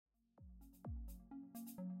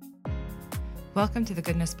Welcome to the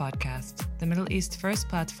Goodness Podcast, the Middle East's first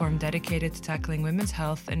platform dedicated to tackling women's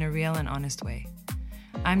health in a real and honest way.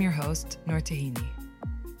 I'm your host, Noor Tahini.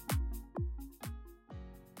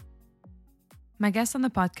 My guest on the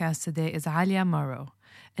podcast today is Alya Mooro,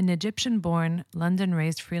 an Egyptian-born,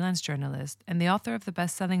 London-raised freelance journalist and the author of the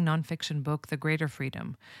best-selling nonfiction book The Greater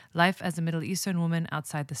Freedom: Life as a Middle Eastern Woman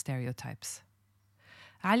Outside the Stereotypes.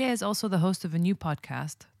 Alya is also the host of a new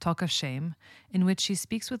podcast, Talk of Shame, in which she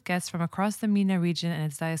speaks with guests from across the MENA region and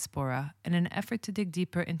its diaspora in an effort to dig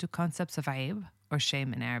deeper into concepts of aib, or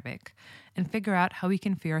shame in Arabic, and figure out how we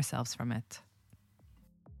can free ourselves from it.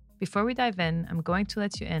 Before we dive in, I'm going to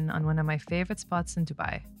let you in on one of my favorite spots in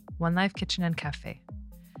Dubai, One Life Kitchen and Cafe.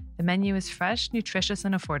 The menu is fresh, nutritious,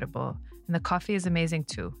 and affordable, and the coffee is amazing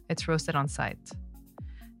too. It's roasted on site.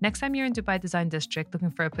 Next time you're in Dubai Design District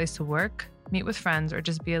looking for a place to work, meet with friends, or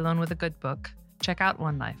just be alone with a good book, check out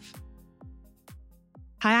One Life.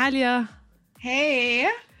 Hi, Alya. Hey.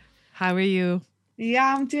 How are you?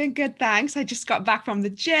 Yeah, I'm doing good, thanks. I just got back from the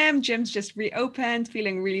gym. Gym's just reopened,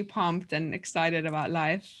 feeling really pumped and excited about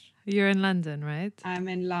life. You're in London, right? I'm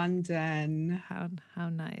in London. How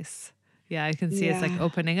nice. Yeah, I can see it's like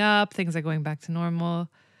opening up. Things are going back to normal.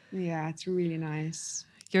 Yeah, it's really nice.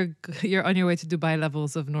 You're on your way to Dubai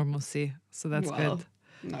levels of normalcy, so that's good.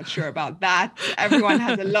 I'm not sure about that. Everyone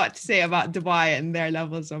has a lot to say about Dubai and their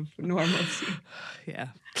levels of normalcy. Yeah.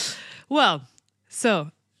 Well,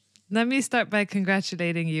 so let me start by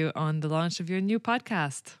congratulating you on the launch of your new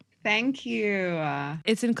podcast. Thank you.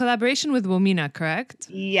 It's in collaboration with Womena, correct?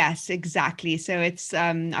 Yes, exactly. So it's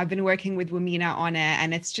I've been working with Womena on it,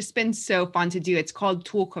 and it's just been so fun to do. It's called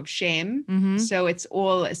Talk of Shame. Mm-hmm. So it's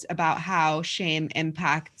all about how shame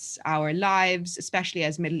impacts our lives, especially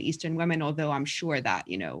as Middle Eastern women, although I'm sure that,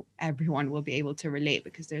 everyone will be able to relate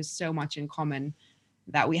because there's so much in common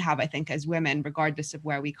that we have, I think, as women, regardless of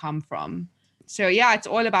where we come from. So yeah, it's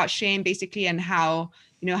all about shame basically, and how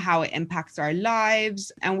it impacts our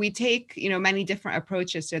lives. And we take, many different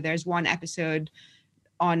approaches. So there's one episode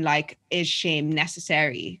on is shame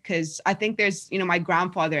necessary? Because I think there's, my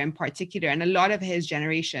grandfather in particular, and a lot of his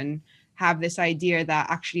generation have this idea that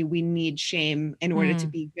actually we need shame in order to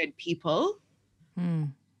be good people.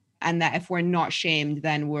 And that if we're not shamed,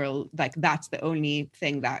 then we're that's the only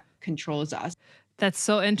thing that controls us. That's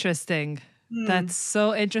so interesting. That's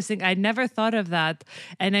so interesting. I never thought of that.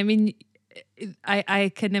 And I mean,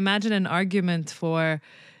 I can imagine an argument for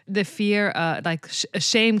the fear,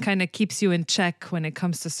 shame kind of keeps you in check when it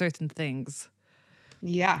comes to certain things.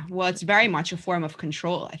 Yeah, well, it's very much a form of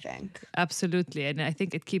control, I think. Absolutely. And I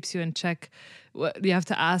think it keeps you in check. You have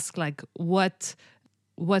to ask, what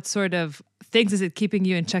sort of things is it keeping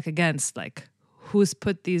you in check against? Who's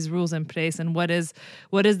put these rules in place, and what is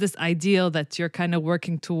this ideal that you're kind of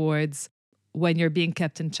working towards when you're being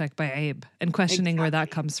kept in check by aib, and questioning where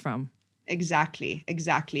that comes from. Exactly.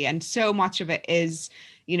 And so much of it is,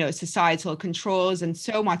 societal controls, and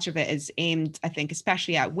so much of it is aimed, I think,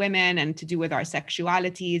 especially at women, and to do with our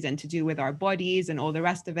sexualities and to do with our bodies and all the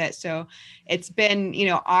rest of it. So it's been,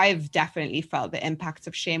 I've definitely felt the impacts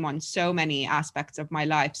of shame on so many aspects of my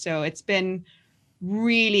life. So it's been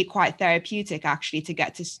really quite therapeutic, actually, to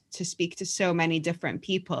get to speak to so many different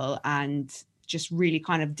people and just really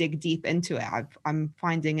kind of dig deep into it. I'm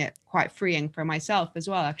finding it quite freeing for myself as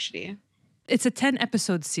well, actually. It's a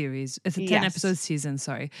 10-episode series. It's a 10-episode season,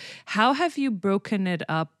 sorry. How have you broken it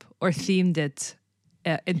up or themed it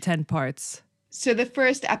in 10 parts? So the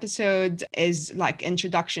first episode is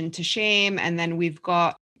introduction to shame. And then we've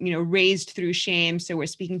got, raised through shame. So we're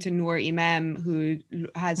speaking to Noor Imam, who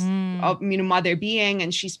has, mother being,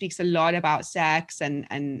 and she speaks a lot about sex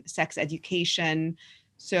and sex education.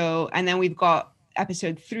 So, and then we've got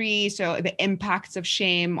episode 3, so the impacts of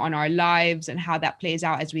shame on our lives and how that plays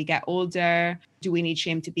out as we get older. Do we need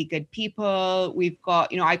shame to be good people? We've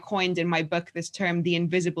got, I coined in my book this term, the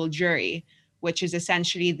invisible jury, which is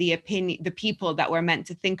essentially the people that we're meant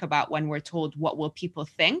to think about when we're told what will people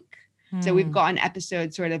think. So we've got an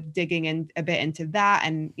episode sort of digging in a bit into that,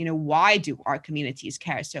 and, why do our communities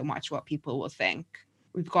care so much what people will think?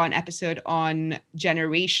 We've got an episode on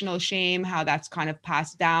generational shame, how that's kind of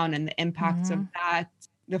passed down and the impacts of that.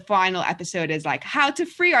 The final episode is how to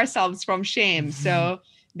free ourselves from shame. So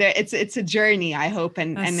it's a journey, I hope.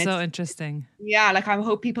 And it's so interesting. Yeah, I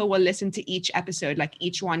hope people will listen to each episode,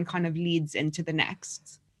 each one kind of leads into the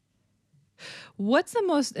next. What's the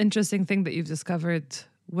most interesting thing that you've discovered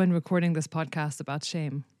when recording this podcast about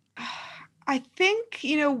shame? I think,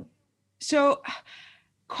 so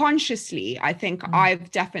consciously, I think I've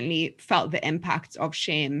definitely felt the impact of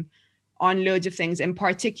shame on loads of things, in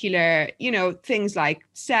particular, things like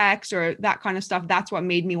sex or that kind of stuff. That's what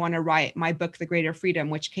made me want to write my book, The Greater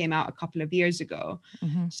Freedom, which came out a couple of years ago.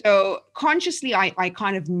 Mm-hmm. So consciously, I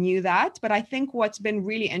kind of knew that. But I think what's been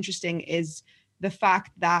really interesting is the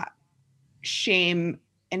fact that shame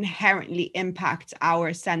inherently impacts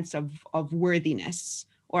our sense of worthiness,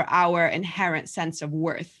 or our inherent sense of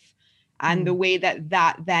worth, and the way that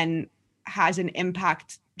then has an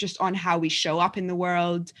impact just on how we show up in the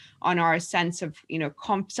world, on our sense of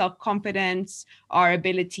self-confidence, our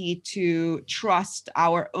ability to trust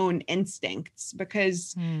our own instincts.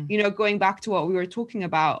 Because going back to what we were talking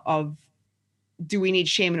about of, do we need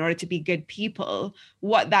shame in order to be good people?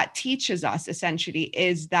 What that teaches us essentially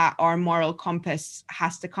is that our moral compass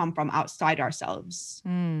has to come from outside ourselves,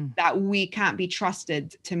 that we can't be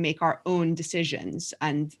trusted to make our own decisions,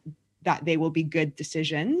 and that they will be good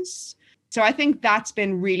decisions. So I think that's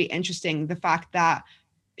been really interesting, the fact that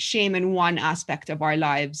shame in one aspect of our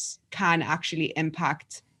lives can actually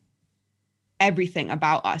impact everything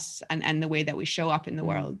about us and the way that we show up in the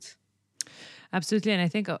world. Absolutely. And I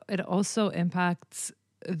think it also impacts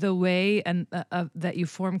the way and that you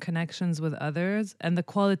form connections with others, and the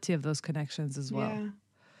quality of those connections as well.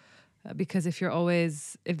 Yeah. Because if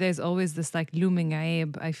there's always this like looming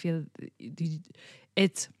aib, I feel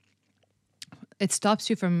it stops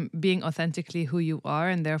you from being authentically who you are,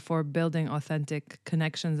 and therefore building authentic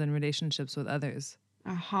connections and relationships with others.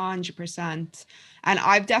 100%. And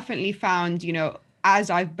I've definitely found, as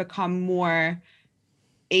I've become more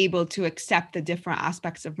able to accept the different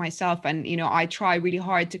aspects of myself, and I try really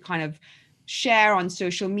hard to kind of share on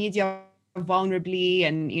social media vulnerably,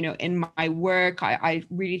 and in my work, I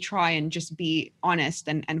really try and just be honest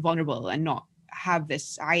and vulnerable, and not have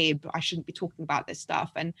this I shouldn't be talking about this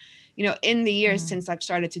stuff. And in the years since I've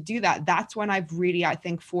started to do that, that's when I've really, I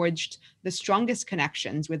think, forged the strongest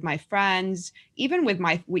connections with my friends, even with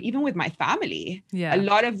my family. Yeah. A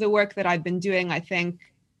lot of the work that I've been doing, I think,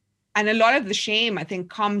 and a lot of the shame, I think,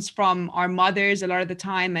 comes from our mothers a lot of the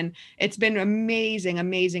time. And it's been amazing,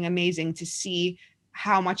 amazing, amazing to see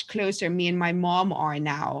how much closer me and my mom are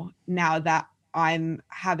now that I'm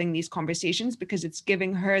having these conversations, because it's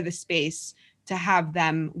giving her the space to have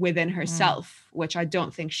them within herself, which I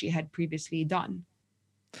don't think she had previously done.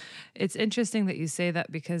 It's interesting that you say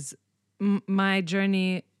that, because my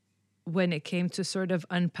journey, when it came to sort of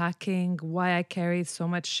unpacking why I carried so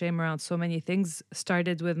much shame around so many things,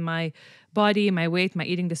 started with my body, my weight, my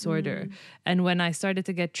eating disorder. And when I started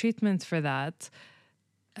to get treatment for that,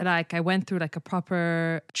 like I went through like a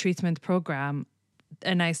proper treatment program,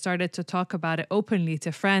 and I started to talk about it openly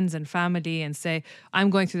to friends and family and say, I'm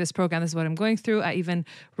going through this program, this is what I'm going through. I even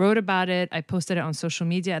wrote about it. I posted it on social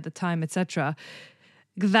media at the time, etc.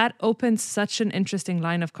 That opened such an interesting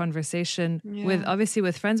line of conversation with, obviously,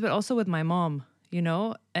 with friends, but also with my mom,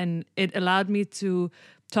 and it allowed me to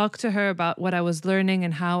talk to her about what I was learning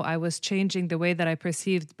and how I was changing the way that I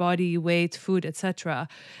perceived body, weight, food, etc.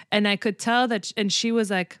 And I could tell that, and she was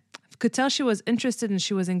like, could tell she was interested and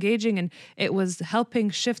she was engaging, and it was helping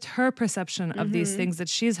shift her perception of these things that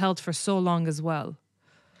she's held for so long as well.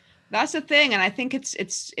 That's the thing. And I think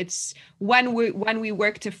it's when we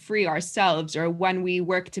work to free ourselves, or when we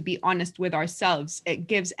work to be honest with ourselves, it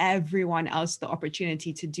gives everyone else the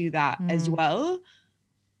opportunity to do that as well.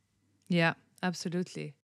 Yeah,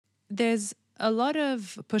 absolutely. There's a lot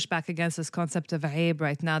of pushback against this concept of aib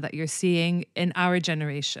right now that you're seeing in our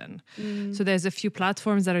generation. So there's a few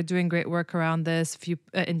platforms that are doing great work around this, few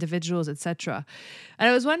individuals, etc. And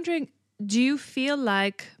I was wondering, do you feel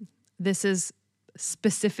like this is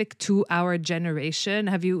specific to our generation?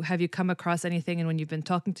 Have you come across anything, and when you've been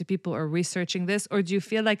talking to people or researching this, or do you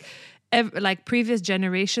feel like previous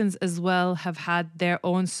generations as well have had their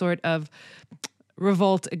own sort of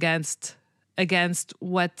revolt against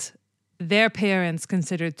what their parents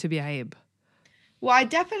considered to be aib? Well, I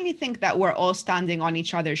definitely think that we're all standing on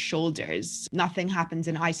each other's shoulders. Nothing happens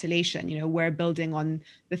in isolation. We're building on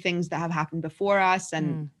the things that have happened before us,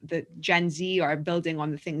 and the Gen Z are building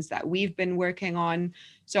on the things that we've been working on.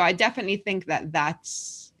 So I definitely think that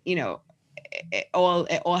that's, it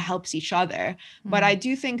all helps each other. But I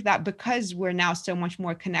do think that because we're now so much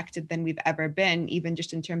more connected than we've ever been, even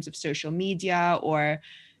just in terms of social media, or,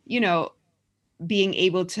 being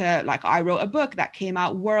able to, like, I wrote a book that came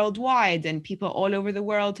out worldwide and people all over the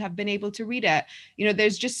world have been able to read it.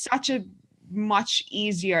 There's just such a much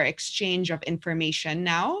easier exchange of information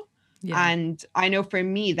now. Yeah. And I know for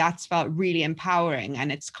me, that's felt really empowering,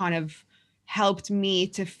 and it's kind of helped me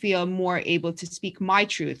to feel more able to speak my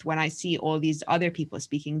truth when I see all these other people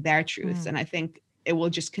speaking their truths. And I think it will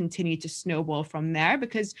just continue to snowball from there,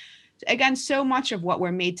 because again, so much of what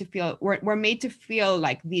we're made to feel, we're made to feel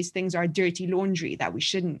like these things are dirty laundry, that we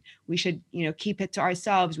should, keep it to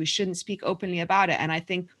ourselves. We shouldn't speak openly about it. And I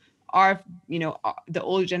think the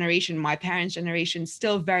old generation, my parents' generation,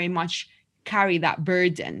 still very much carry that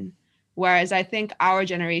burden. Whereas I think our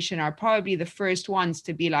generation are probably the first ones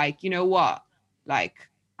to be like, you know what, like,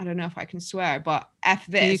 I don't know if I can swear, but F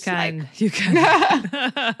this, you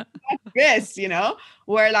can. this,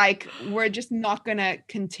 we're like, we're just not going to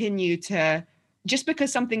continue to, just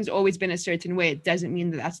because something's always been a certain way, it doesn't mean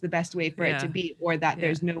that that's the best way for it to be, or that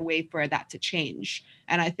there's no way for that to change.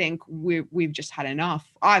 And I think we've just had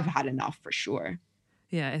enough. I've had enough for sure.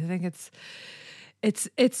 Yeah, I think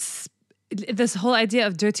it's this whole idea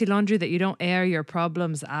of dirty laundry, that you don't air your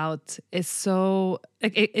problems out, is so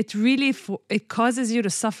like it really it causes you to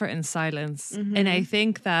suffer in silence. Mm-hmm. And I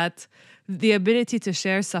think that the ability to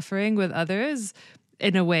share suffering with others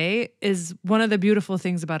in a way is one of the beautiful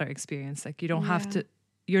things about our experience. Like, you don't have to,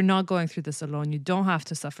 you're not going through this alone. You don't have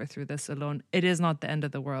to suffer through this alone. It is not the end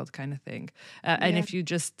of the world, kind of thing. And if you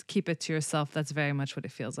just keep it to yourself, that's very much what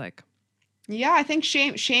it feels like. Yeah, I think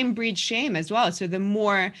shame breeds shame as well. So the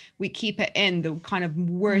more we keep it in, the kind of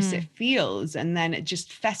worse it feels. And then it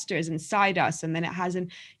just festers inside us. And then it has it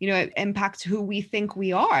impacts who we think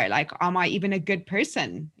we are. Like, am I even a good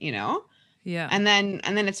person? Yeah. And then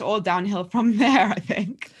it's all downhill from there, I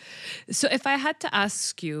think. So if I had to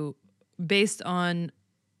ask you, based on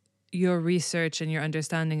your research and your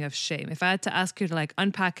understanding of shame, if I had to ask you to like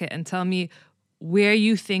unpack it and tell me where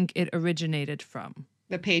you think it originated from.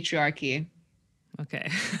 The patriarchy. Okay.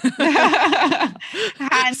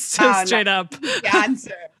 Hands down, straight up. The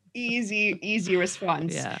answer. Easy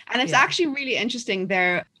response. Yeah. And it's actually really interesting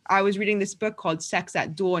there. I was reading this book called Sex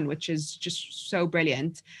at Dawn, which is just so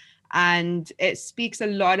brilliant. And it speaks a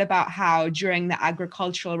lot about how during the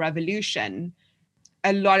agricultural revolution,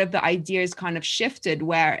 a lot of the ideas kind of shifted,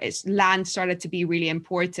 where land started to be really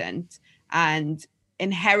important, and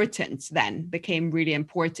inheritance then became really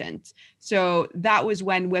important. So that was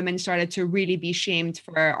when women started to really be shamed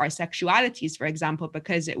for our sexualities, for example,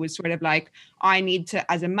 because it was sort of like, I need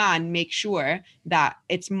to, as a man, make sure that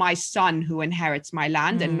it's my son who inherits my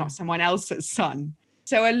land and not someone else's son.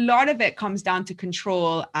 So a lot of it comes down to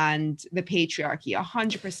control and the patriarchy,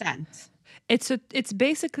 100%. It's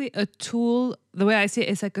basically a tool. The way I see it,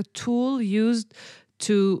 it's like a tool used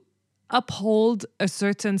to uphold a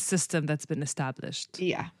certain system that's been established.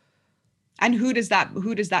 Yeah. And who does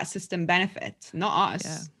that system benefit? Not us.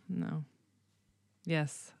 Yeah. No.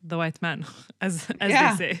 Yes, the white man, as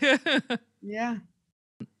they say. Yeah.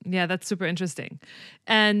 Yeah, that's super interesting.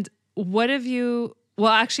 And what have you?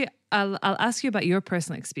 Well, actually, I'll ask you about your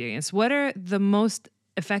personal experience. What are the most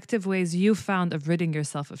effective ways you found of ridding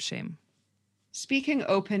yourself of shame? Speaking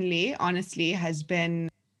openly, honestly, has been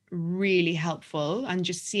really helpful. And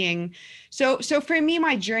just seeing, so for me,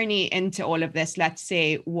 my journey into all of this, let's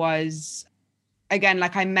say, was, again,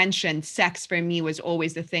 like I mentioned, sex for me was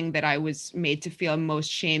always the thing that I was made to feel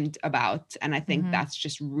most shamed about. And I think that's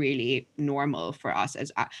just really normal for us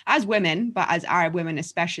as women, but as Arab women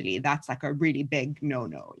especially, that's like a really big no.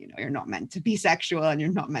 You're not meant to be sexual and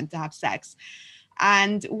you're not meant to have sex.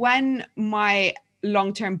 And when my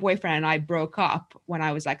long-term boyfriend and I broke up when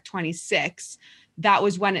I was like 26, that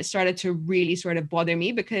was when it started to really sort of bother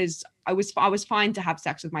me, because I was fine to have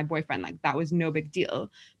sex with my boyfriend. Like, that was no big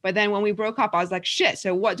deal. But then when we broke up, I was like, shit,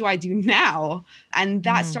 so what do I do now? And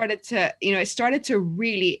that started to, it started to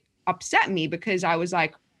really upset me, because I was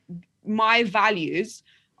like, my values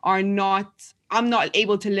I'm not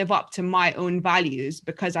able to live up to my own values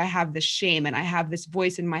because I have this shame and I have this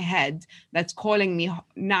voice in my head that's calling me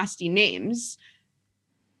nasty names,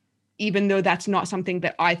 even though that's not something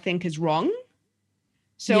that I think is wrong.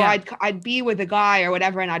 So I'd be with a guy or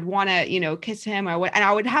whatever, and I'd want to, kiss him or what, and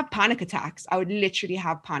I would have panic attacks. I would literally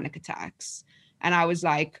have panic attacks. And I was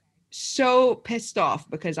like so pissed off,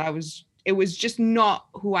 because it was just not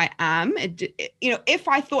who I am. If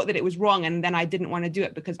I thought that it was wrong and then I didn't want to do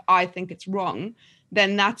it because I think it's wrong,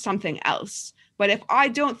 then that's something else. But if I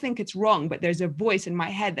don't think it's wrong, but there's a voice in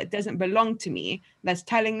my head that doesn't belong to me, that's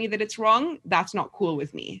telling me that it's wrong, that's not cool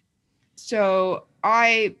with me. So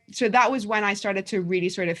that was when I started to really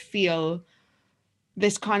sort of feel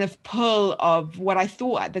this kind of pull of what I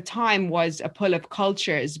thought at the time was a pull of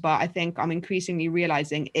cultures, but I think I'm increasingly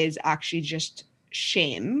realizing is actually just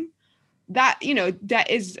shame. That, that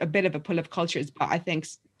is a bit of a pull of cultures, but I think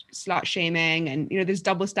slut shaming and, there's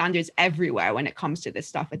double standards everywhere when it comes to this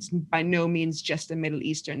stuff. It's by no means just a Middle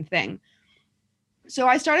Eastern thing. So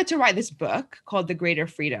I started to write this book called The Greater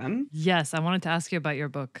Freedom. Yes, I wanted to ask you about your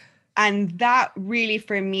book. And that really,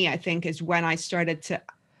 for me, I think, is when I started to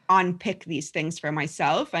unpick these things for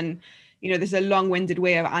myself. And, this is a long-winded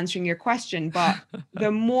way of answering your question, but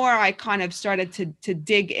the more I kind of started to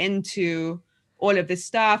dig into all of this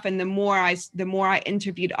stuff, and the more I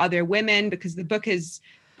interviewed other women, because the book is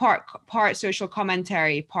part social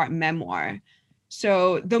commentary, part memoir.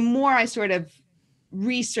 So the more I sort of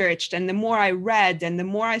researched, and the more I read, and the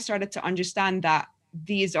more I started to understand that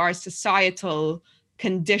these are societal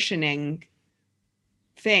conditioning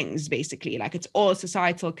things, basically, like it's all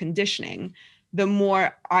societal conditioning, the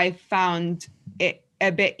more I found it a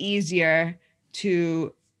bit easier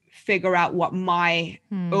to figure out what my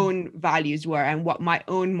own values were and what my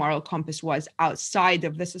own moral compass was outside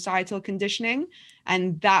of the societal conditioning.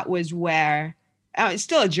 And that was where it's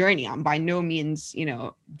still a journey. I'm by no means,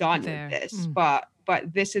 done with this, but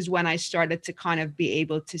this is when I started to kind of be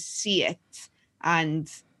able to see it. And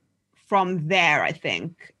from there, I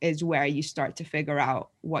think, is where you start to figure out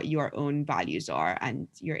what your own values are, and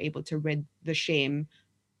you're able to rid the shame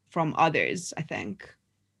from others, I think.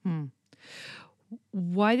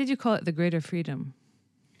 Why did you call it The Greater Freedom?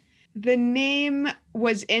 The name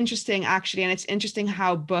was interesting, actually, and it's interesting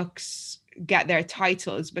how books get their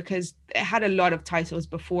titles, because it had a lot of titles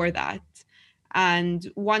before that.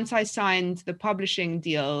 And once I signed the publishing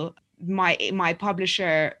deal, my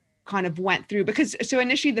publisher kind of went through, because so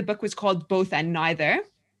initially the book was called Both and Neither.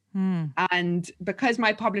 And because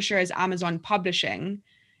my publisher is Amazon Publishing,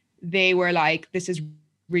 they were like, this is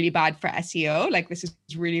really bad for SEO. Like, this is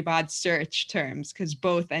really bad search terms, because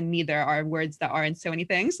both and neither are words that are in so many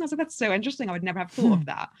things. And I was like, that's so interesting. I would never have thought of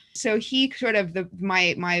that. So he sort of,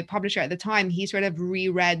 my publisher at the time, he sort of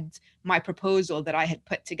reread my proposal that I had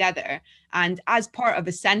put together. And as part of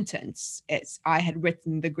a sentence, I had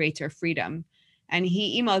written The Greater Freedom. And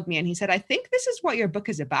he emailed me and he said, I think this is what your book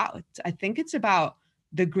is about. I think it's about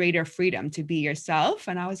the greater freedom to be yourself.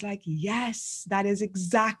 And I was like, yes, that is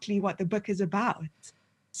exactly what the book is about.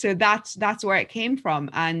 So that's where it came from.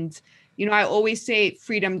 And, I always say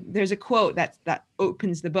freedom, there's a quote that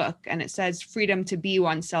opens the book, and it says, freedom to be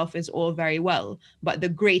oneself is all very well, but the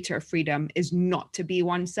greater freedom is not to be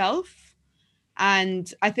oneself.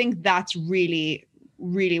 And I think that's really,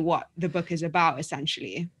 really what the book is about,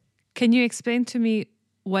 essentially. Can you explain to me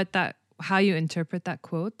how you interpret that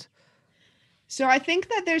quote? So I think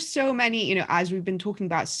that there's so many, as we've been talking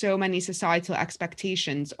about, so many societal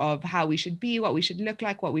expectations of how we should be, what we should look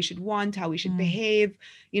like, what we should want, how we should behave,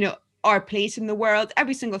 our place in the world,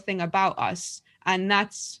 every single thing about us. And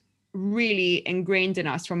that's really ingrained in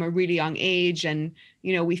us from a really young age. And,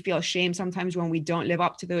 we feel shame sometimes when we don't live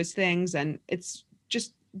up to those things. And it's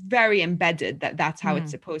just very embedded that that's how it's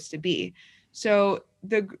supposed to be. So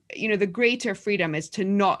the greater freedom is to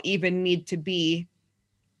not even need to be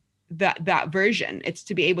that version. It's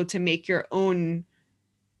to be able to make your own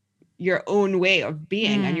way of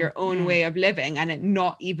being and your own way of living, and it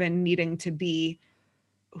not even needing to be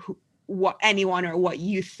what anyone or what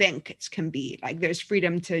you think it can be. Like, there's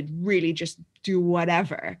freedom to really just do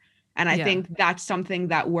whatever. And I think that's something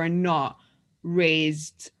that we're not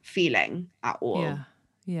raised feeling at all.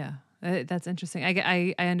 Yeah. That's interesting.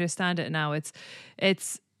 I understand it now.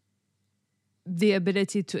 It's the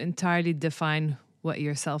ability to entirely define what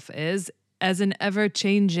yourself is as an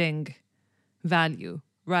ever-changing value,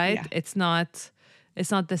 right? Yeah. It's not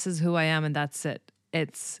this is who I am and that's it.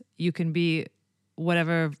 It's you can be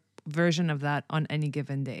whatever version of that on any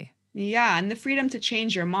given day. Yeah, and the freedom to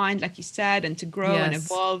change your mind, like you said, and to grow and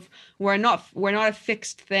evolve. We're not a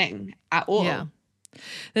fixed thing at all. Yeah,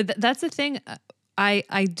 that's the thing.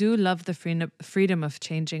 I do love the freedom of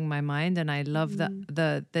changing my mind, and I love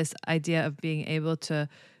this idea of being able to,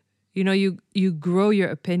 you grow your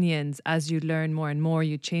opinions as you learn more and more.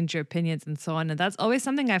 You change your opinions and so on, and that's always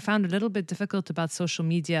something I found a little bit difficult about social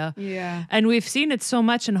media. Yeah, and we've seen it so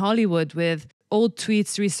much in Hollywood with old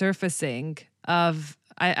tweets resurfacing of.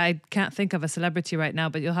 I can't think of a celebrity right now,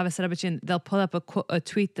 but you'll have a celebrity and they'll pull up a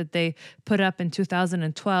tweet that they put up in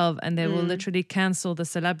 2012 and they will literally cancel the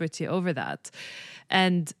celebrity over that.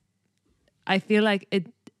 And I feel like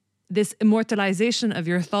this immortalization of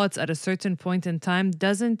your thoughts at a certain point in time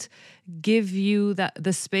doesn't give you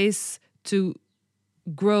the space to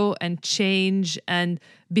grow and change and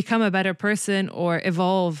become a better person or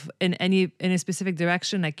evolve in a specific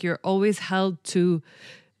direction. Like, you're always held to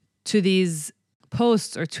these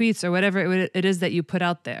posts or tweets or whatever it is that you put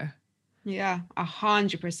out there. Yeah,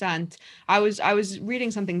 100%. I was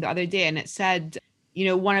reading something the other day and it said,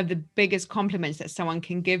 one of the biggest compliments that someone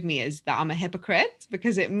can give me is that I'm a hypocrite,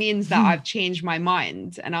 because it means that I've changed my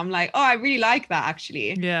mind. And I'm like, oh, I really like that,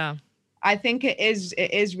 actually. Yeah. I think it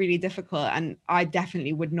is really difficult. And I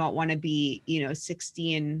definitely would not want to be,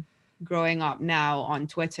 16 growing up now on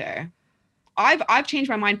Twitter. I've changed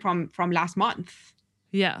my mind from last month.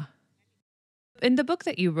 Yeah. In the book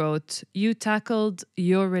that you wrote, you tackled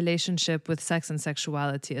your relationship with sex and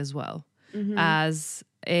sexuality as well, as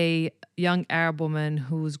a young Arab woman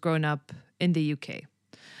who's grown up in the UK.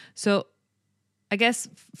 So I guess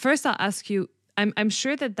first I'll ask you, I'm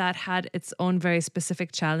sure that had its own very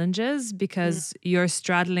specific challenges because you're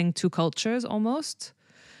straddling two cultures almost.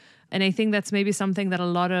 And I think that's maybe something that a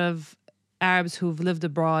lot of Arabs who've lived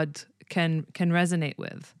abroad can resonate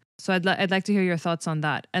with. So I'd like to hear your thoughts on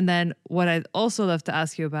that. And then what I'd also love to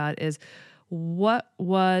ask you about is, what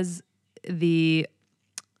was the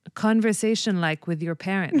conversation like with your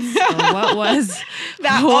parents? Or what was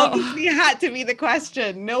that obviously had to be the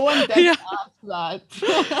question. No one does ask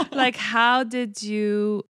that. Like, how would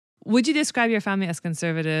you describe your family as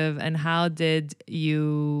conservative, and how did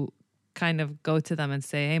you kind of go to them and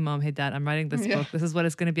say, hey mom, hey dad, I'm writing this book, this is what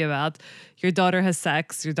it's going to be about, your daughter has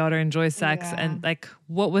sex, your daughter enjoys sex, and like,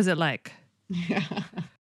 what was it like?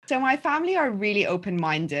 So my family are really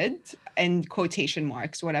open-minded, in quotation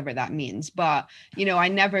marks, whatever that means, but I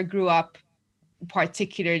never grew up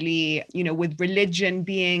particularly with religion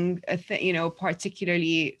being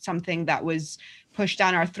particularly something that was pushed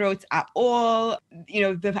down our throats at all.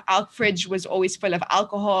 The fridge was always full of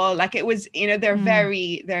alcohol. Like, it was, they're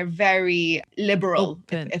very liberal,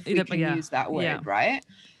 if we can use that word, right?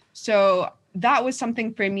 So that was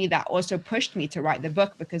something for me that also pushed me to write the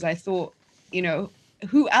book, because I thought,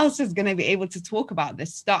 who else is going to be able to talk about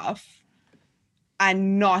this stuff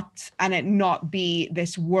and it not be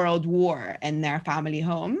this world war in their family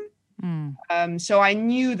home. So I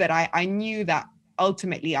knew that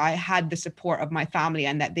ultimately I had the support of my family,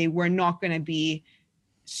 and that they were not going to be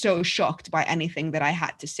so shocked by anything that I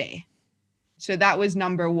had to say. So that was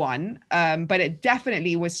number one. But it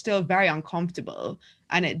definitely was still very uncomfortable,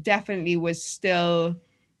 and it definitely was still,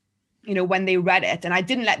 when they read it, and I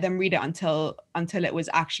didn't let them read it until it was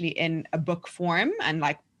actually in a book form and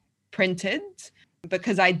like printed,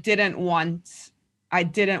 because I didn't want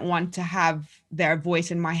to have their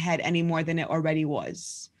voice in my head any more than it already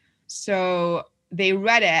was. So they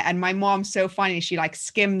read it, and my mom's so funny. She like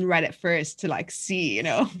read it first to like see,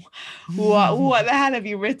 what the hell have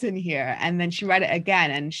you written here? And then she read it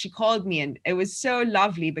again, and she called me, and it was so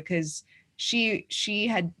lovely because she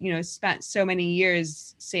had, spent so many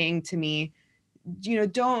years saying to me,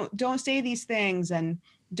 don't say these things, and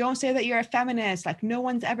don't say that you're a feminist. Like, no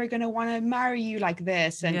one's ever going to want to marry you like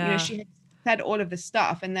this. And, she had said all of this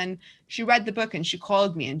stuff. And then she read the book and she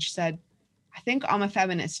called me and she said, I think I'm a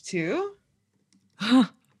feminist too.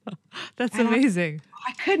 That's amazing.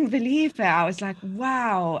 I couldn't believe it. I was like,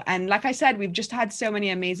 wow. And like I said, we've just had so many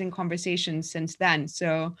amazing conversations since then.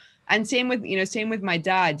 So, and same with my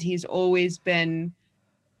dad. He's always been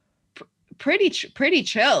pretty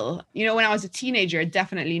chill. When I was a teenager,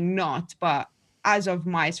 definitely not. But as of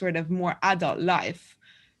my sort of more adult life,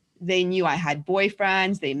 they knew I had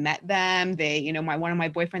boyfriends. They met them. One of my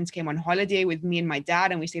boyfriends came on holiday with me and my dad,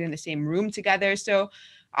 and we stayed in the same room together. So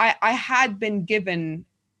I had been given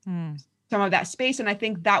some of that space. And I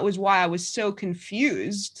think that was why I was so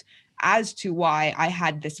confused as to why I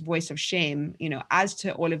had this voice of shame, as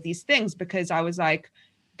to all of these things, because I was like,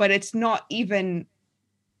 but it's not even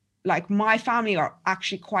like, my family are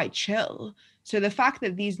actually quite chill. So the fact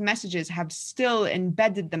that these messages have still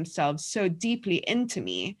embedded themselves so deeply into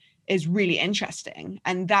me is really interesting.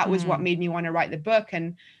 And that was what made me want to write the book.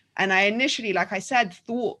 And I initially, like I said,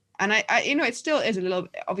 thought, and I it still is a little,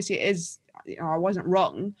 obviously it is, I wasn't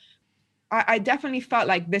wrong. I definitely felt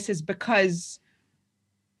like this is because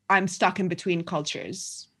I'm stuck in between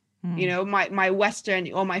cultures. My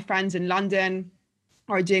Western, all my friends in London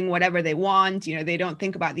are doing whatever they want. They don't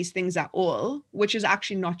think about these things at all, which is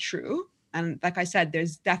actually not true. And like I said,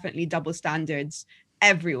 there's definitely double standards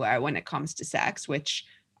everywhere when it comes to sex, which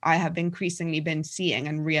I have increasingly been seeing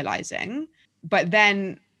and realizing. But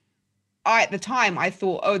then at the time I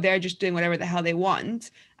thought, oh, they're just doing whatever the hell they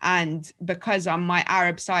want. And because on my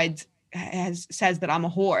Arab side says that I'm a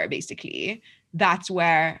whore, basically, that's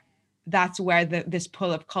where this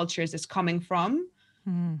pull of cultures is coming from.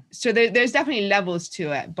 So there's definitely levels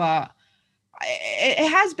to it, but it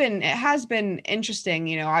has been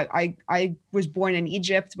interesting. I was born in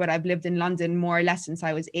Egypt, but I've lived in London more or less since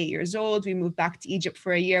I was 8 years old. We moved back to Egypt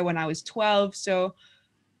for a year when I was 12. So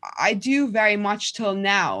I do very much till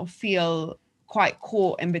now feel quite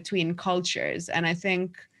caught in between cultures. And I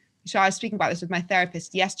think, so I was speaking about this with my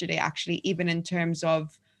therapist yesterday, actually, even in terms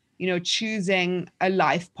of, choosing a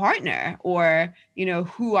life partner, or,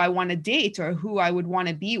 who I want to date or who I would want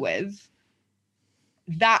to be with.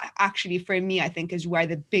 that actually for me, I think is where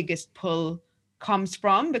the biggest pull comes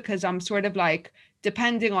from, because I'm sort of like,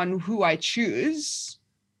 depending on who I choose,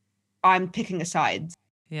 I'm picking a side.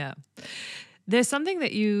 Yeah. There's something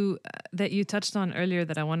that you touched on earlier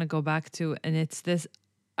that I want to go back to, and it's this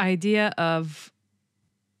idea of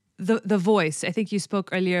the voice. I think you spoke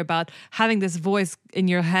earlier about having this voice in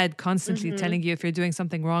your head constantly telling you if you're doing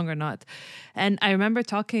something wrong or not. And I remember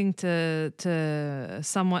talking to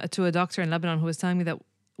a doctor in Lebanon who was telling me that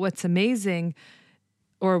what's amazing,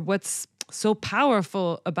 or what's so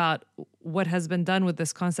powerful about what has been done with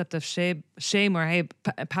this concept of shame, or hey,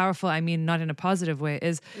 powerful, I mean not in a positive way,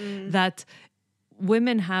 is that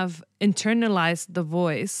women have internalized the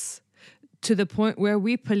voice to the point where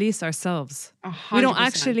we police ourselves. 100%. We don't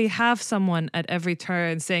actually have someone at every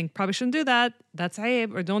turn saying, probably shouldn't do that, that's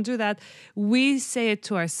aib, or don't do that. We say it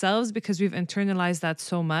to ourselves because we've internalized that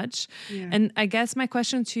so much. Yeah. And I guess my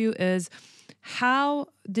question to you is, how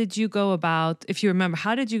did you go about, if you remember,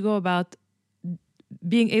 how did you go about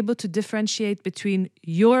being able to differentiate between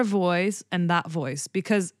your voice and that voice?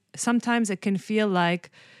 Because sometimes it can feel like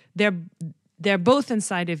they're both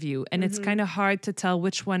inside of you, and it's kind of hard to tell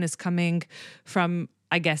which one is coming from,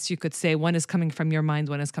 I guess you could say one is coming from your mind,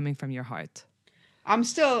 one is coming from your heart. I'm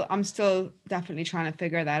still definitely trying to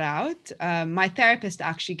figure that out. My therapist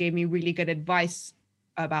actually gave me really good advice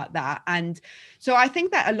about that. And so I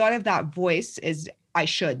think that a lot of that voice is I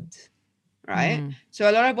should, right? So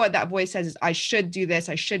a lot of what that voice says is I should do this,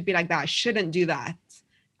 I should be like that, I shouldn't do that.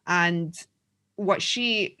 And what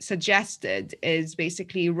she suggested is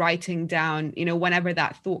basically writing down, whenever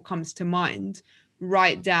that thought comes to mind,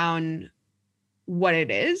 write down what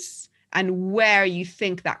it is and where you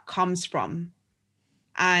think that comes from.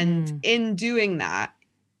 And in doing that,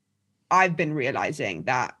 I've been realizing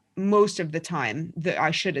that most of the time the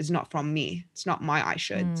I should is not from me. It's not my I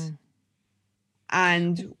should.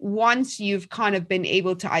 And once you've kind of been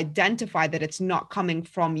able to identify that it's not coming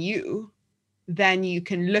from you, then you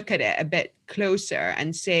can look at it a bit closer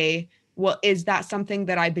and say, well, is that something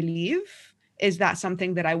that I believe? Is that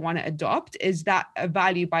something that I want to adopt? Is that a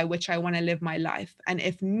value by which I want to live my life? And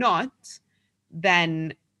if not,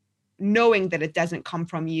 then knowing that it doesn't come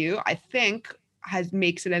from you, I think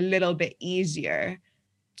makes it a little bit easier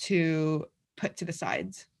to put to the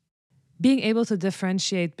side. Being able to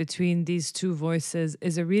differentiate between these two voices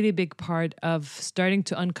is a really big part of starting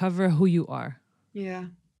to uncover who you are. Yeah.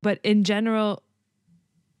 But in general,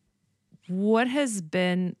 what has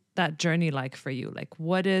been that journey like for you? Like,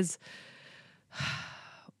 what is,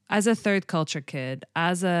 as a third culture kid,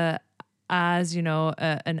 as an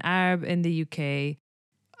Arab in the UK,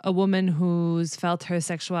 a woman who's felt her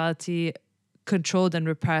sexuality controlled and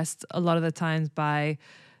repressed a lot of the times by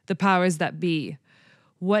the powers that be.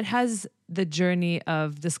 What has the journey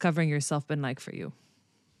of discovering yourself been like for you?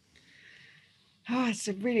 Oh, it's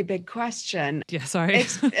a really big question. Yeah, sorry.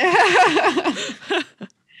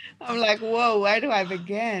 I'm like, whoa, where do I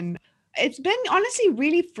begin? It's been honestly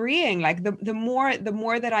really freeing. Like the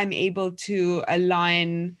more that I'm able to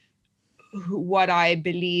align what I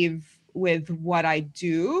believe with what I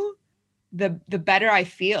do, the better I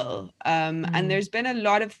feel. And there's been a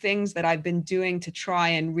lot of things that I've been doing to try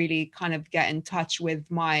and really kind of get in touch with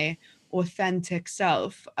my authentic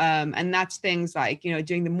self. And that's things like,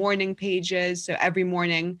 doing the morning pages. So every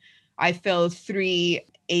morning I fill 3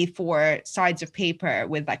 A4 sides of paper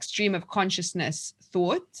with like stream of consciousness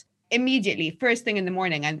thought immediately, first thing in the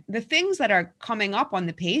morning. And the things that are coming up on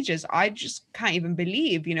the pages, I just can't even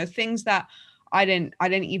believe, things that I didn't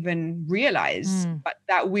even realize, but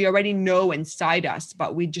that we already know inside us,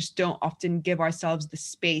 but we just don't often give ourselves the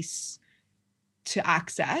space to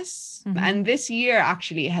access. And this year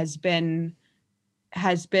actually has been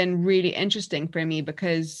really interesting for me,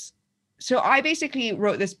 because so I basically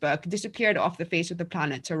wrote this book, disappeared off the face of the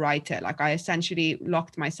planet to write it. Like I essentially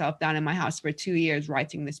locked myself down in my house for 2 years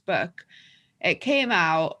writing this book. It came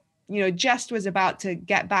out, just was about to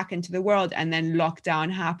get back into the world, and then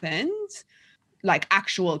lockdown happened. Like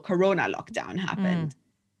actual corona lockdown happened.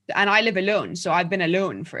 And I live alone. So I've been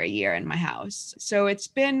alone for a year in my house. So it's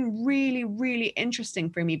been really, really interesting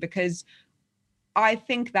for me, because I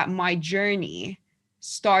think that my journey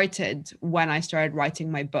started when I started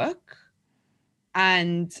writing my book.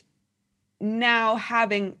 And now,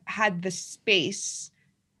 having had the space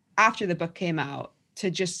after the book came out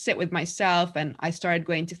to just sit with myself, and I started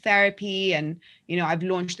going to therapy, and, I've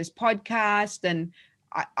launched this podcast, and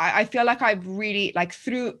I feel like I've really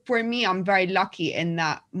for me, I'm very lucky in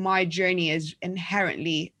that my journey is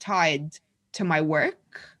inherently tied to my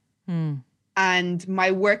work. and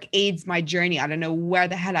my work aids my journey. I don't know where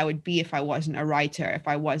the hell I would be if I wasn't a writer, if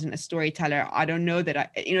I wasn't a storyteller. I don't know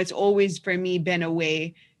that it's always for me been a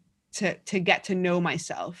way to get to know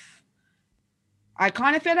myself. I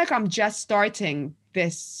kind of feel like I'm just starting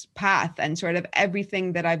this path, and sort of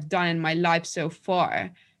everything that I've done in my life so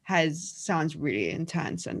far sounds really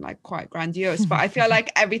intense and like quite grandiose, but I feel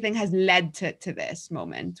like everything has led to this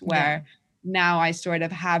moment where now I sort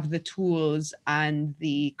of have the tools and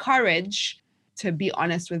the courage to be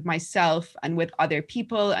honest with myself and with other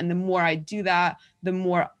people. And the more I do that, the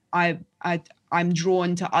more I'm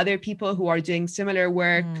drawn to other people who are doing similar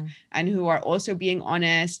work and who are also being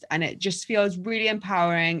honest. And it just feels really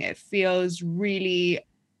empowering. It feels really,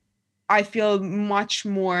 I feel much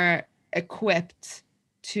more equipped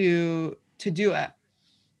to do it.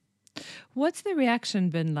 What's the reaction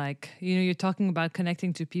been like? You know, you're talking about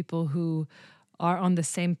connecting to people who are on the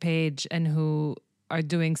same page and who are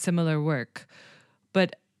doing similar work.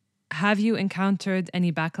 But have you encountered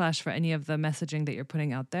any backlash for any of the messaging that you're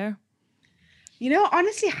putting out there? You know,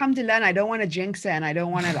 honestly, alhamdulillah, and I don't want to jinx it, and I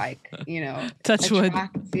don't want to like, you know, Touch wood.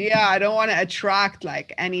 Yeah, I don't want to attract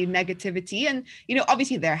like any negativity. And, you know,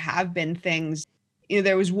 obviously there have been things, you know,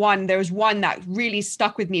 there was one that really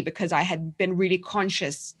stuck with me because I had been really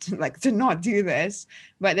conscious to not do this.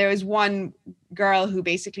 But there was one girl who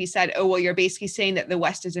basically said, oh, well, you're basically saying that the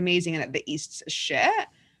West is amazing and that the East's shit.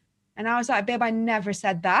 And I was like, babe, I never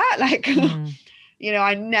said that. Like, you know,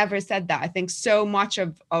 I never said that. I think so much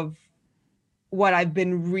of what I've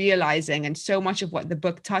been realizing and so much of what the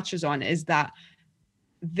book touches on is that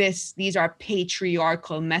these are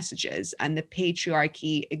patriarchal messages, and the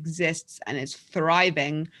patriarchy exists and is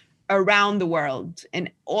thriving around the world in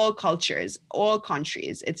all cultures, all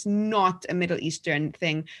countries. It's not a Middle Eastern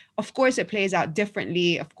thing. Of course, it plays out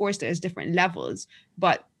differently. Of course, there's different levels,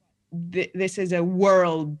 but this is a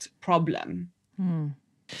world problem.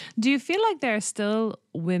 Do you feel like there are still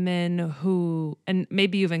women who, and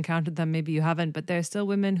maybe you've encountered them, maybe you haven't, but there are still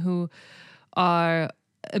women who are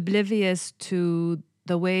oblivious to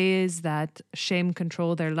the ways that shame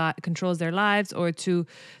controls their lives, or to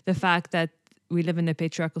the fact that we live in a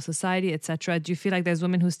patriarchal society, etc.? Do you feel like there's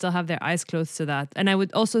women who still have their eyes closed to that? And I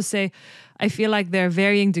would also say, I feel like there are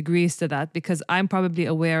varying degrees to that, because I'm probably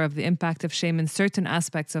aware of the impact of shame in certain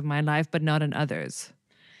aspects of my life, but not in others.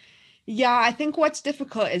 Yeah, I think what's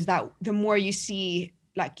difficult is that the more you see,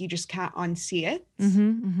 like, you just can't unsee it.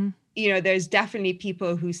 You know, there's definitely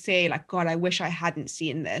people who say, like, God, I wish I hadn't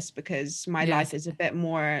seen this because my life is a bit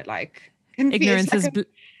more like ignorance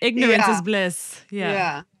is bliss.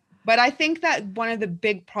 Yeah. But I think that one of the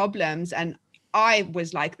big problems, and I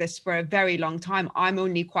was like this for a very long time, I'm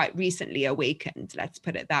only quite recently awakened, let's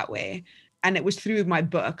put it that way. And it was through my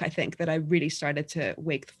book, I think, that I really started to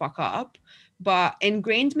wake the fuck up. But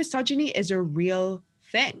ingrained misogyny is a real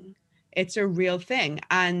thing. It's a real thing.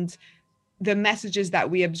 And the messages that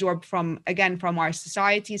we absorb from our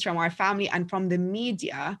societies, from our family, and from the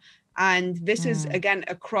media. And this is, again,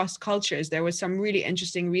 across cultures. There was some really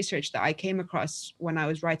interesting research that I came across when I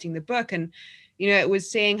was writing the book. And, you know, it was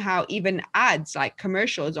saying how even ads, like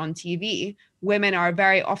commercials on TV, women are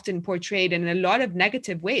very often portrayed in a lot of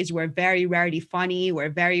negative ways. We're very rarely funny. We're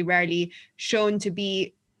very rarely shown to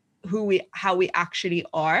be how we actually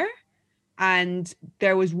are. And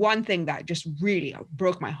there was one thing that just really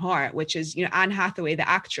broke my heart, which is, you know, Anne Hathaway, the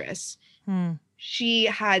actress. She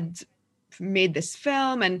had made this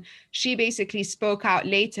film, and she basically spoke out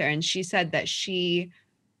later, and she said that she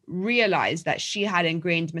realized that she had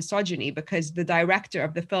ingrained misogyny because the director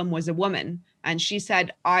of the film was a woman. And she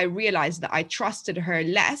said, I realized that I trusted her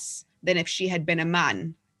less than if she had been a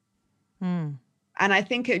man. And I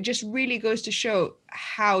think it just really goes to show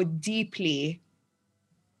how deep the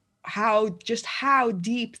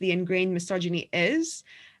ingrained misogyny is.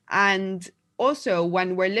 And also,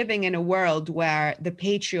 when we're living in a world where the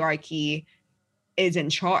patriarchy is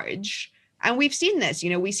in charge, and we've seen this,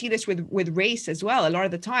 you know, we see this with race as well. A lot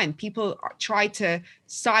of the time, people try to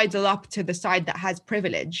sidle up to the side that has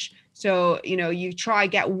privilege. So, you know, you try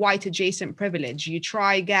get white adjacent privilege, you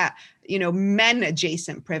try get, you know, men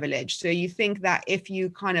adjacent privilege. So you think that if you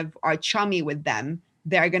kind of are chummy with them,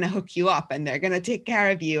 they're going to hook you up and they're going to take care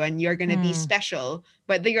of you and you're going to be special,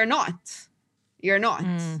 but you're not, you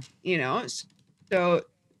know? So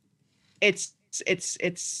it's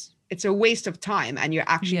a waste of time, and you're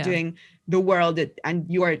actually doing the world and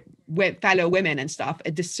your fellow women and stuff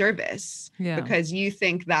a disservice because you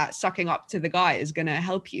think that sucking up to the guy is going to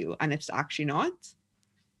help you, and it's actually not.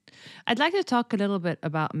 I'd like to talk a little bit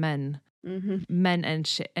about men,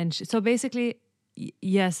 so basically,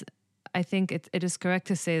 yes, I think it is correct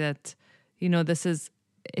to say that, you know, this is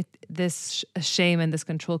this shame and this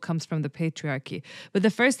control comes from the patriarchy. But the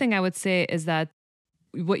first thing I would say is that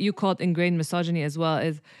what you called ingrained misogyny as well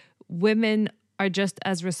is women are just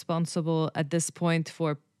as responsible at this point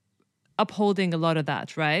for upholding a lot of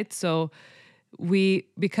that, right? So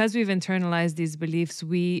because we've internalized these beliefs,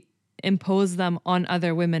 we impose them on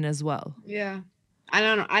other women as well. Yeah.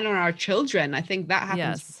 And on our children, I think that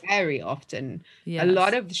happens very often. A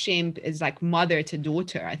lot of the shame is like mother to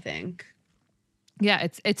daughter, I think. Yeah,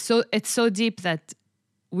 it's so deep that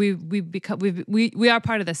we are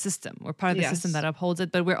part of the system. We're part of the system that upholds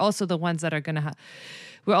it, but we're also the ones that are gonna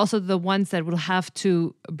we're also the ones that will have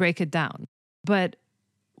to break it down. But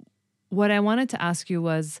what I wanted to ask you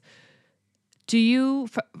was, and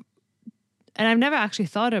I've never actually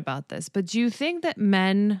thought about this, but do you think that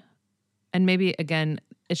men, and maybe again,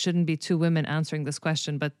 it shouldn't be two women answering this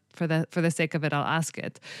question, but for the sake of it, I'll ask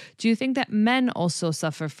it. Do you think that men also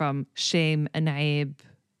suffer from shame and aib?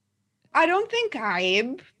 I don't think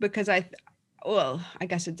aib, because I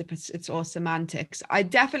guess it depends. It's all semantics. I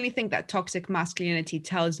definitely think that toxic masculinity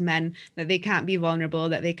tells men that they can't be vulnerable,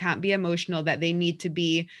 that they can't be emotional, that they need to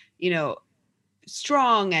be,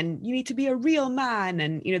 strong, and you need to be a real man.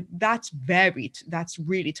 And, that's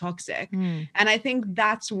really toxic. And I think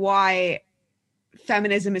that's why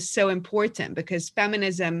feminism is so important, because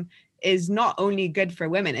feminism is not only good for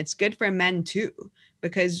women, it's good for men too,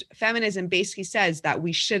 because feminism basically says that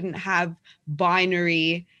we shouldn't have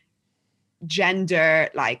binary gender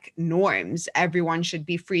like norms. Everyone should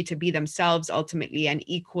be free to be themselves ultimately, and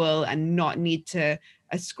equal, and not need to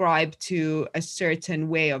ascribe to a certain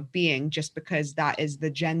way of being just because that is the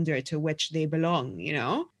gender to which they belong,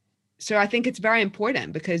 So I think it's very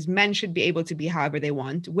important, because men should be able to be however they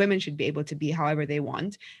want, women should be able to be however they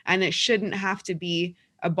want, and it shouldn't have to be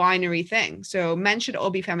a binary thing. So men should all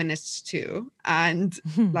be feminists too, and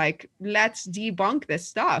let's debunk this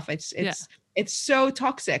stuff. It's so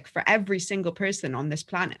toxic for every single person on this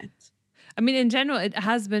planet. I mean, in general, it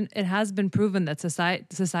has been proven that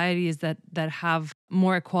societies that have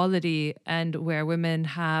more equality and where women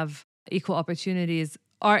have equal opportunities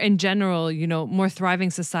are in general, more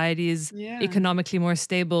thriving societies, economically more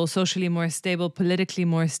stable, socially more stable, politically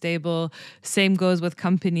more stable. Same goes with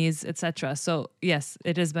companies, etc. So yes,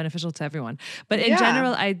 it is beneficial to everyone. But in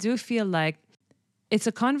general, I do feel like it's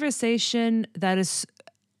a conversation that is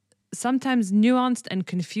sometimes nuanced and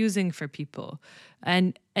confusing for people.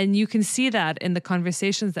 And you can see that in the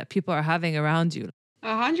conversations that people are having around you.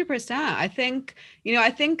 100%. I think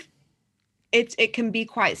it can be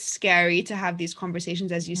quite scary to have these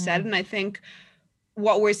conversations, as you said. And I think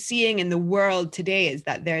what we're seeing in the world today is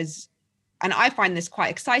that and I find this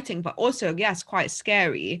quite exciting, but also, yes, quite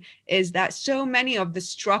scary, is that so many of the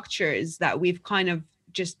structures that we've kind of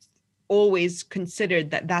just always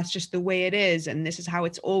considered that that's just the way it is, and this is how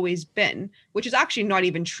it's always been, which is actually not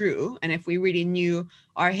even true. And if we really knew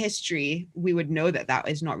our history, we would know that that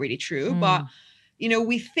is not really true. But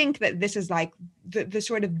we think that this is like the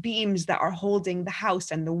sort of beams that are holding the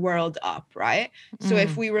house and the world up, right? So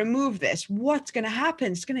if we remove this, what's going to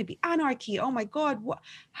happen? It's going to be anarchy. Oh my God,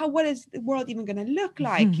 what is the world even going to look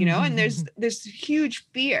like? And there's huge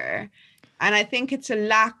fear. And I think it's a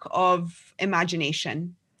lack of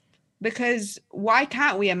imagination, because why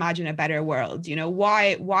can't we imagine a better world?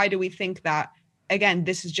 Why do we think that, again,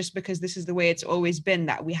 this is just because this is the way it's always been,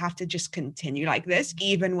 that we have to just continue like this,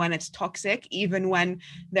 even when it's toxic, even when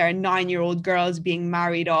there are 9-year-old girls being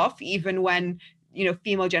married off, even when,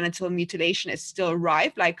 female genital mutilation is still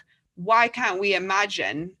rife? Like, why can't we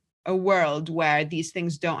imagine a world where these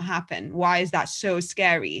things don't happen? Why is that so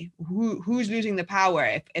scary? Who's losing the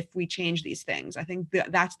power if we change these things? I think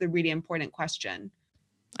that's the really important question.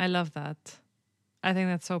 I love that. I think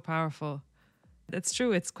that's so powerful. It's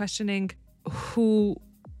true. It's questioning who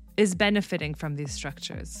is benefiting from these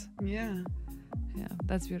structures. Yeah,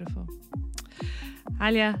 that's beautiful.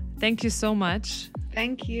 Alya, thank you so much.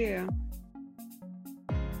 Thank you.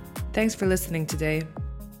 Thanks for listening today.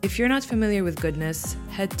 If you're not familiar with Goodness,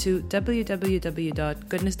 head to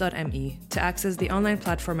www.goodness.me to access the online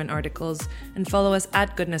platform and articles, and follow us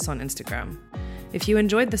at Goodness on Instagram. If you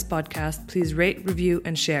enjoyed this podcast, please rate, review,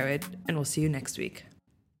 and share it, and we'll see you next week.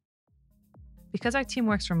 Because our team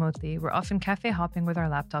works remotely, we're often cafe hopping with our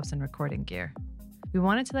laptops and recording gear. We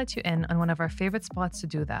wanted to let you in on one of our favorite spots to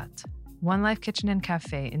do that, One Life Kitchen and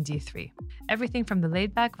Cafe in D3. Everything from the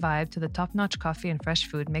laid-back vibe to the top-notch coffee and fresh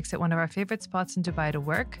food makes it one of our favorite spots in Dubai to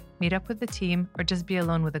work, meet up with the team, or just be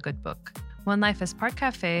alone with a good book. One Life is part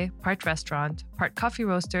cafe, part restaurant, part coffee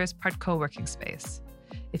roasters, part co-working space.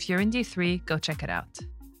 If you're in D3, go check it out.